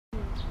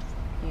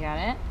You got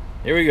it?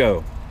 Here we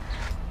go.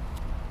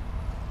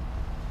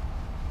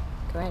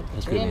 Go ahead.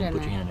 That's good, man.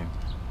 Put your hand in there.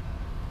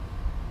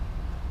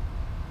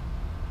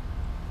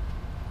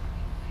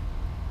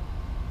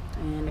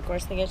 And of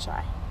course they get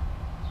shy.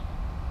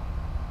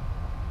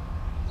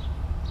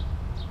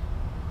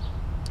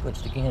 Go ahead,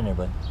 stick your hand in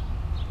there, bud.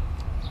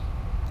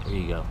 There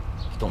you go.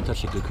 Just don't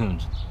touch the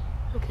cocoons.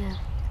 Okay.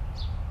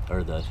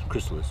 Or the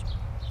chrysalis.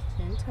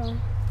 Gentle.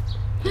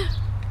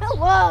 Oh,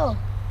 whoa!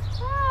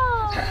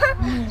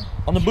 Oh.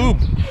 On the boob.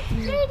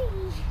 Pretty.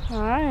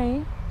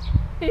 Alright.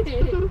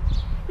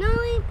 No,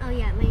 wait. Oh,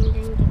 yeah, mine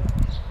didn't get it.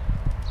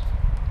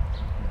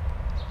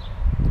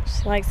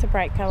 She likes the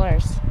bright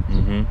colors.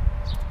 Mm-hmm.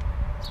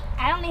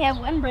 I only have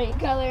one bright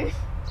color.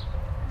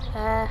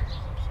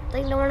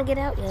 They don't want to get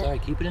out yet. Sorry,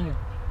 keep it in there.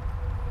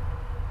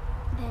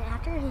 Then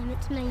after him,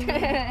 it's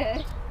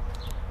mine.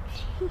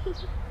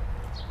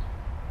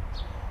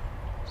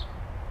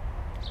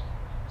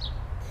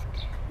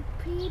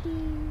 Pretty.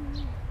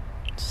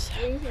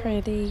 So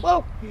pretty.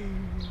 Whoa!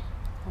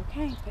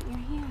 Okay, put your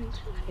hand.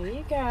 There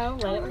you go.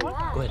 Let it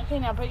walk. Go ahead. Okay,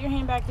 now put your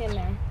hand back in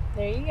there.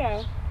 There you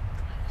go.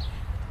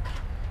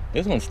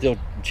 This one's still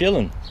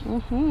chilling.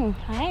 Mm-hmm.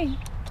 Hi.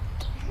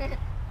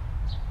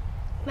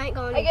 Might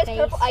go on I guess face.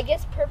 purple. I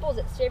guess purple's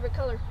its favorite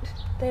color.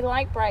 They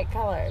like bright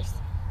colors.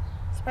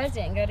 Surprised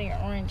it didn't go to your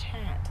orange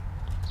hat.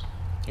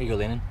 Here you go,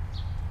 Lennon.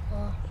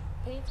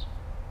 Pete?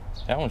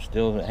 That one's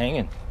still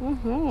hanging.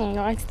 Mm-hmm.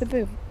 Likes the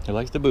boob. It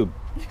likes the boob.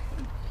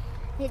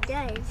 It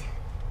does.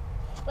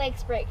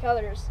 Likes bright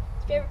colors.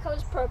 Its favorite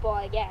color's purple,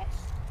 I guess.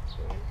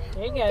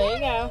 There you go. There you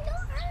go.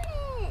 Don't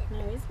hurt it.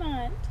 No, he's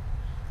not.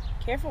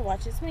 Careful.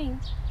 Watch his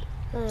wings.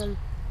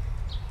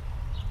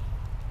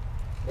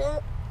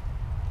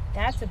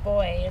 That's a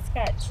boy. It's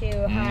got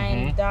two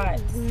hind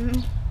dots.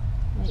 Wait,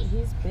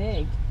 he's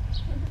big.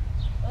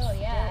 Oh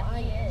yeah,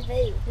 he is.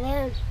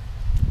 Yeah.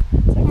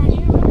 It's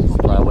okay.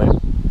 Fly away. I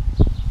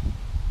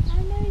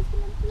know he's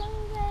gonna blow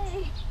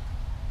away.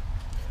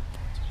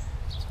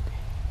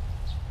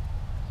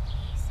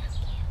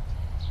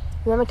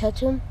 You want me to touch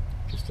him?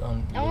 Just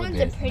on That one's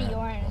a pretty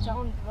orange. That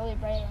one's really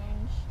bright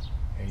orange.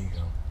 There you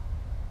go.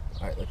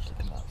 All right, let's look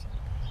him out.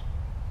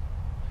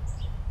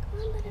 Come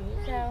on, There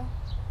you go.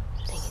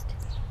 Dang it.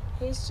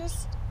 He's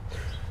just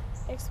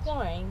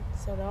exploring,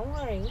 so don't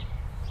worry.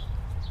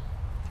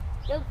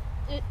 You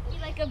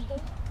like a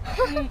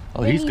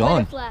Oh, he's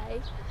gone.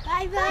 Bye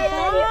bye.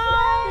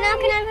 Now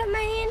can I put my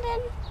hand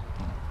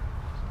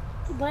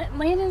in? But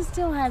Landon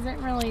still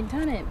hasn't really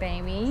done it,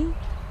 baby.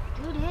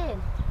 Who did?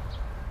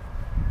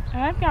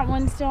 I've got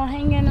one still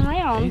hanging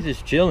around. He's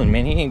just chilling,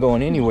 man. He ain't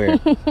going anywhere.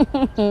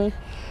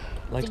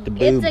 Likes the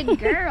boob. It's a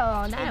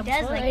girl, not a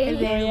does boy. like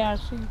the Yeah,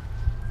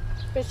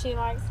 but she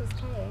likes this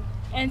color.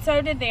 And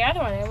so did the other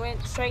one. It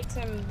went straight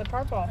to the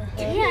purple.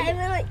 Yeah, it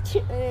went like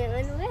it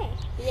went away.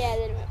 yeah.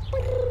 Then it went.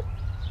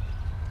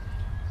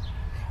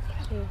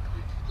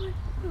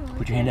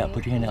 Put your hand out.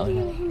 Put your hand out. Like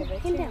that. Give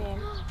it to him.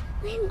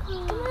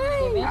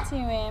 Come Give on. it to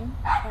him.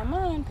 Come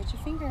on, put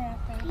your finger out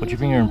there. Put your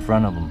finger in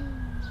front of him.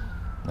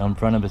 In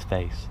front of his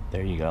face.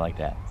 There you go, like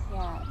that.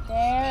 Yeah,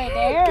 There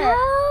there. it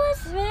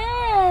goes.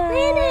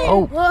 There.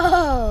 Oh,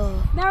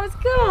 Whoa. That was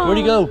good. where'd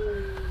he go?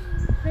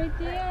 Right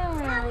there.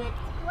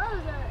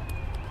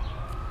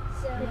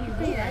 Put your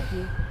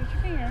finger. Put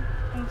your finger.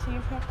 And see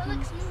if That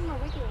looks more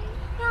wiggly.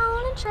 I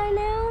want to try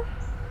now.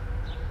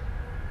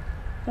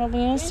 Well,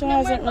 Lena still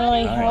hasn't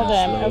really All held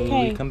right, him.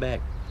 slowly Okay. come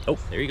back. Oh,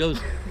 there he goes.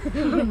 Bye.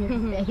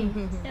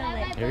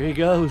 There he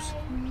goes.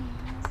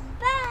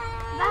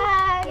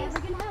 Bye. Yeah, we're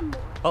gonna have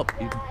more. Oh,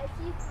 Yeah, I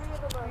see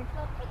 3 of them.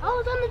 Oh,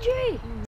 it's on the tree.